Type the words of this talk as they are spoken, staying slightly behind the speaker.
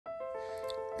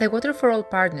The Water for All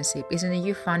Partnership is an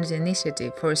EU-funded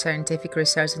initiative for scientific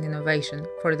research and innovation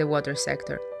for the water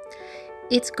sector.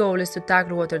 Its goal is to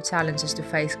tackle water challenges to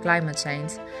face climate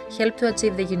change, help to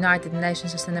achieve the United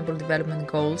Nations Sustainable Development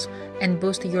Goals, and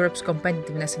boost Europe's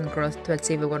competitiveness and growth to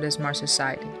achieve a water-smart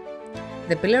society.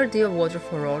 The Pillar D of Water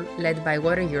for All, led by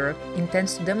Water Europe,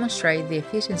 intends to demonstrate the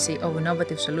efficiency of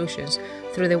innovative solutions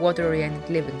through the water-oriented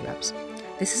living labs.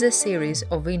 This is a series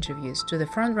of interviews to the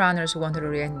frontrunners of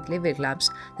water-oriented living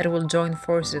labs that will join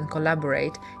forces and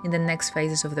collaborate in the next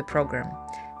phases of the program.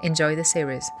 Enjoy the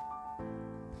series.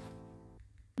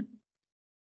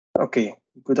 Okay,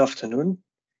 good afternoon.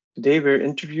 Today we're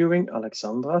interviewing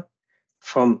Alexandra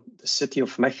from the city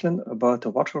of Mechelen about the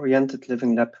water-oriented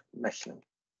living lab Mechelen.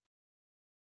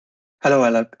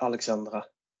 Hello, Alexandra.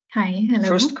 Hi, hello.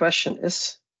 First question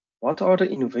is, what are the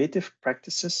innovative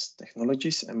practices,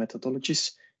 technologies and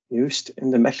methodologies used in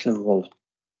the Mechelen Wall?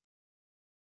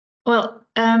 Well,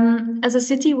 as a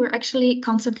city, we're actually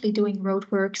constantly doing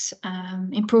roadworks,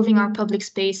 improving our public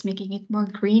space, making it more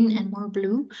green and more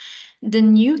blue. The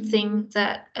new thing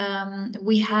that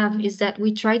we have is that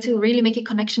we try to really make a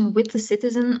connection with the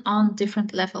citizen on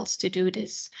different levels to do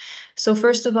this. So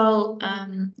first of all,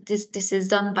 this is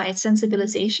done by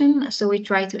sensibilization. So we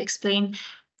try to explain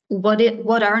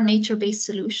what are nature-based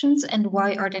solutions and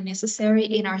why are they necessary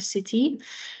in our city.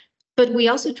 But we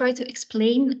also try to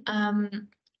explain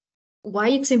why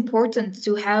it's important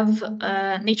to have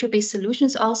nature-based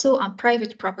solutions also on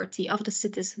private property of the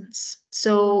citizens.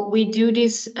 So we do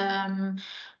this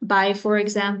by, for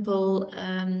example,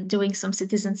 doing some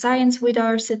citizen science with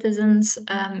our citizens,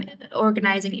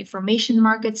 organizing information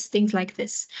markets, things like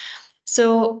this.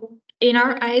 So in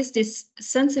our eyes, this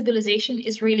sensibilization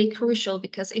is really crucial,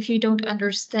 because if you don't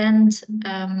understand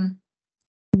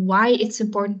why it's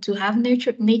important to have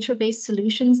nature-based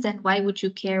solutions, then why would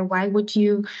you care? Why would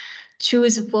you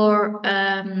choose for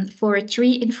a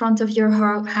tree in front of your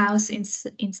house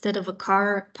instead of a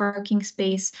car parking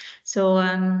space? So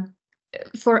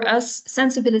for us,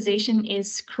 sensibilization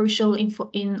is crucial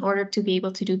in order to be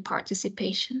able to do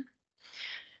participation.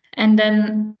 And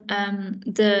then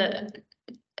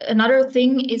another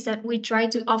thing is that we try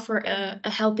to offer a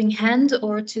helping hand,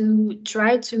 or to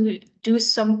try to do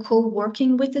some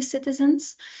co-working with the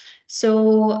citizens.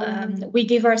 So we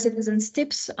give our citizens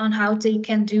tips on how they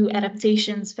can do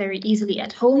adaptations very easily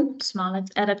at home, small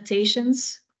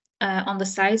adaptations on the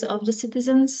size of the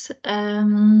citizens'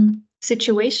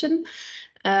 situation.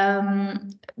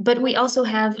 But we also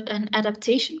have an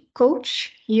adaptation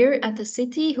coach here at the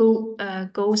city who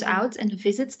goes out and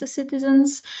visits the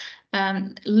citizens,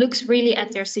 looks really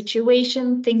at their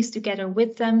situation, thinks together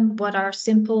with them, what are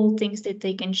simple things that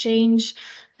they can change,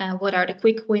 what are the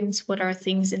quick wins, what are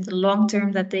things in the long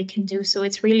term that they can do. So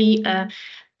it's really a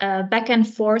back and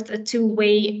forth, a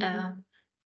two-way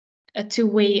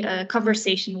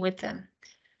conversation with them.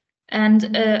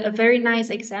 And a very nice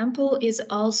example is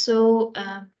also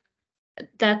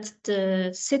that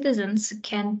the citizens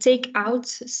can take out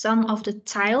some of the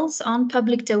tiles on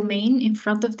public domain in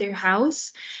front of their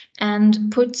house and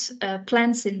put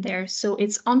plants in there. So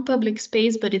it's on public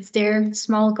space, but it's their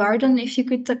small garden, if you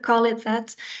could call it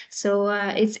that. So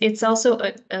it's also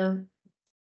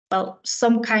well,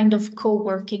 some kind of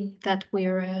co-working that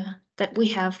we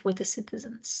have with the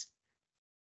citizens.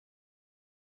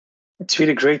 It's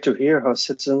really great to hear how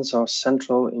citizens are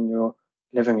central in your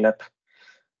living lab.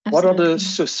 Absolutely. What are the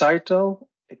societal,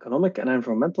 economic and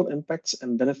environmental impacts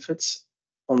and benefits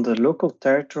on the local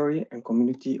territory and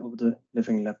community of the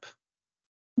living lab?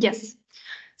 Yes.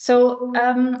 So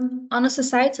on a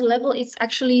societal level,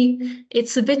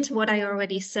 it's a bit what I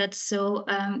already said. So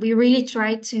we really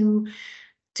try to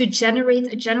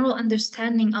generate a general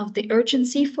understanding of the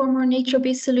urgency for more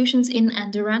nature-based solutions in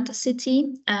and around the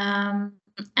city,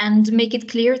 and make it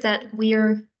clear that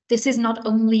this is not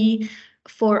only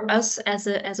for us as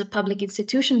a public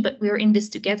institution, but we're in this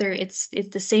together. It's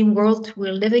the same world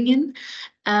we're living in.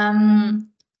 And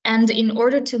in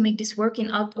order to make this work, in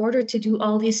order to do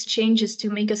all these changes to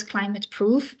make us climate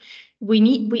proof,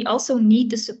 we also need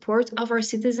the support of our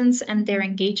citizens and their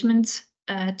engagement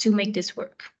to make this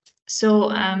work.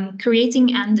 So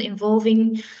creating and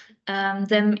involving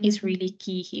them is really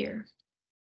key here.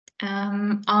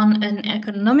 On an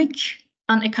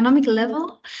economic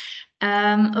level,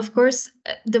 of course,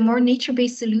 the more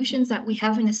nature-based solutions that we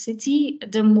have in a city,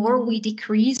 the more we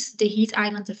decrease the heat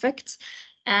island effect,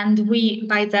 and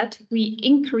by that we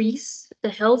increase the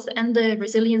health and the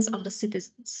resilience of the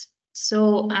citizens.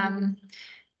 So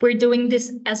we're doing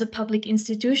this as a public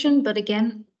institution, but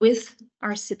again with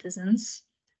our citizens.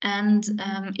 And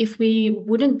if we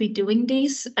wouldn't be doing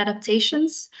these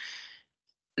adaptations,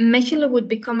 Mechelen would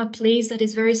become a place that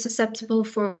is very susceptible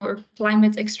for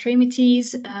climate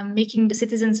extremities, making the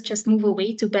citizens just move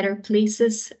away to better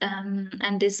places.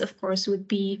 And this, of course, would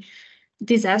be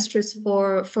disastrous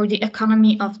for the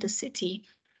economy of the city.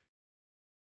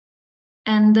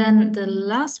 And then the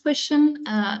last question,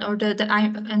 or the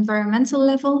environmental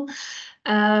level.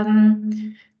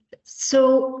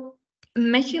 So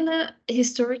Mechelen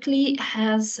historically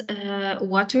has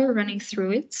water running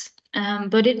through it,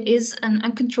 but it is an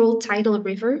uncontrolled tidal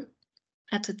river.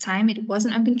 At the time, it was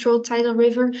an uncontrolled tidal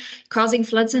river, causing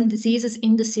floods and diseases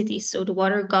in the city. So the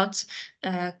water got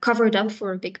covered up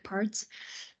for a big part.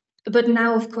 But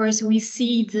now, of course, we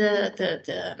see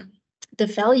the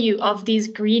value of these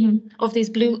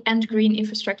blue and green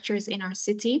infrastructures in our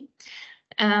city.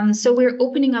 So we're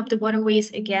opening up the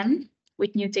waterways again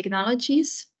with new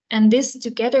technologies. And this,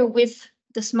 together with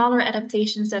the smaller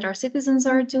adaptations that our citizens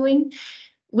are doing,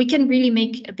 we can really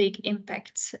make a big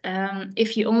impact.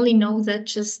 If you only know that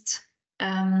just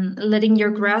letting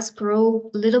your grass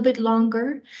grow a little bit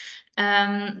longer,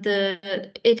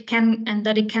 it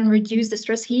can reduce the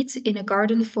stress heat in a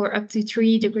garden for up to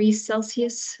 3 degrees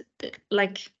Celsius.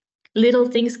 Like, little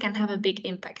things can have a big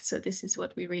impact. So this is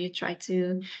what we really try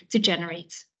to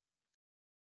generate.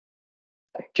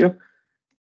 Thank you.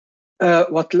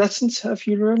 What lessons have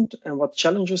you learned and what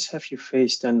challenges have you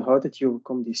faced, and how did you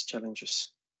overcome these challenges?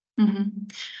 Mm-hmm.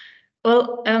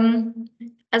 Well,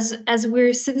 as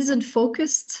we're citizen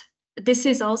focused, this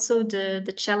is also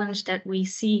the challenge that we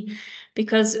see,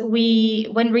 because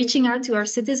when reaching out to our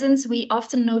citizens, we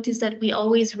often notice that we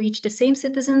always reach the same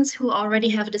citizens who already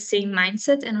have the same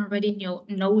mindset and already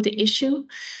know the issue.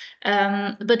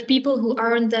 But people who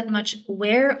aren't that much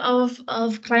aware of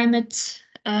climate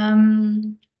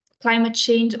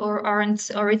change, or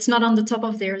it's not on the top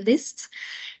of their list,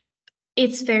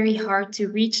 it's very hard to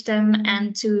reach them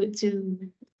and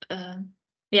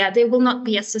they will not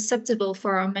be as susceptible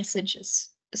for our messages.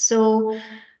 So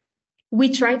we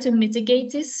try to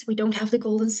mitigate this. We don't have the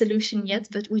golden solution yet,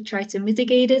 but we try to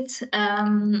mitigate it.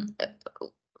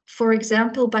 For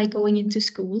example, by going into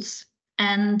schools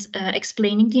and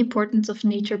explaining the importance of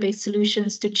nature-based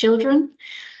solutions to children.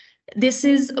 This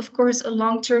is, of course, a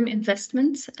long-term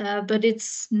investment, but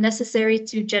it's necessary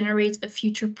to generate a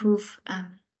future-proof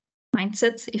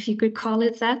mindset, if you could call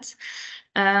it that.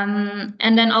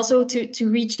 And then also to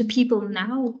reach the people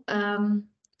now,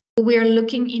 we're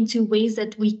looking into ways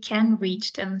that we can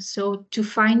reach them. So to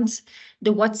find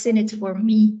the what's in it for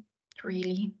me,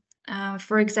 really.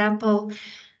 For example,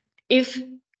 if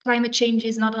climate change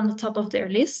is not on the top of their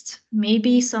list,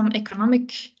 maybe some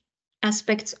economic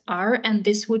aspects are, and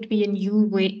this would be a new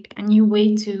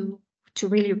way to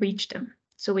really reach them.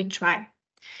 So we try.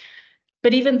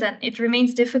 But even then, it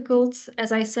remains difficult.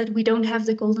 As I said, we don't have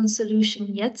the golden solution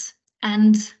yet.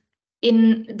 And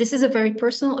this is a very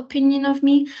personal opinion of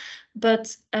me,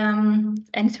 but and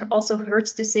it also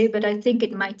hurts to say, but I think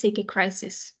it might take a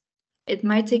crisis. It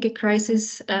might take a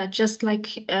crisis, just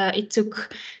like it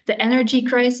took the energy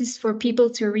crisis for people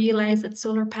to realize that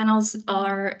solar panels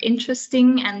are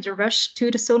interesting, and the rush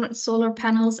to the solar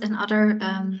panels and other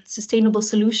sustainable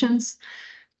solutions.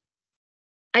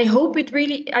 I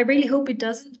really hope it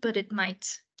doesn't, but it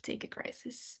might take a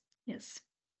crisis. Yes.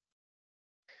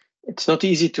 It's not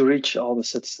easy to reach all the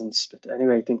citizens, but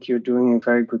anyway, I think you're doing a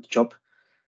very good job.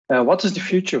 What is the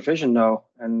future vision now?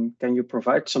 And can you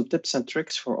provide some tips and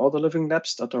tricks for all the living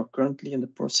labs that are currently in the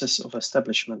process of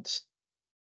establishment?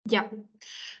 Yeah.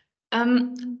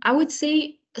 I would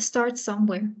say start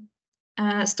somewhere.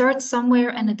 Start somewhere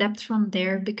and adapt from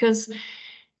there, because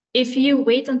if you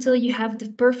wait until you have the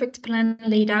perfect plan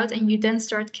laid out and you then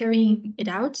start carrying it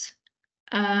out,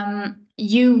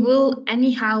 you will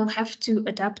anyhow have to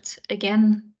adapt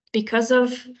again because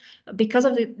of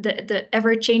the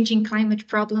ever-changing climate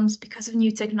problems, because of new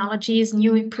technologies,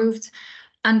 new improved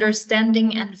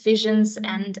understanding and visions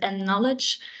and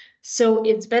knowledge. So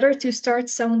it's better to start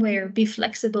somewhere, be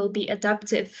flexible, be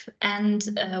adaptive,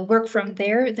 and work from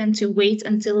there than to wait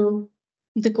until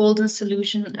the golden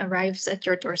solution arrives at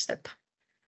your doorstep.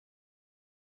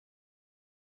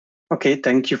 Okay,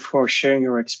 thank you for sharing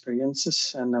your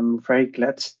experiences. And I'm very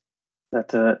glad that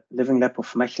the Living Lab of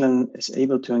Mechelen is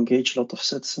able to engage a lot of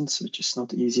citizens, which is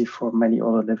not easy for many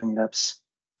other living labs.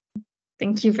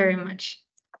 Thank you very much.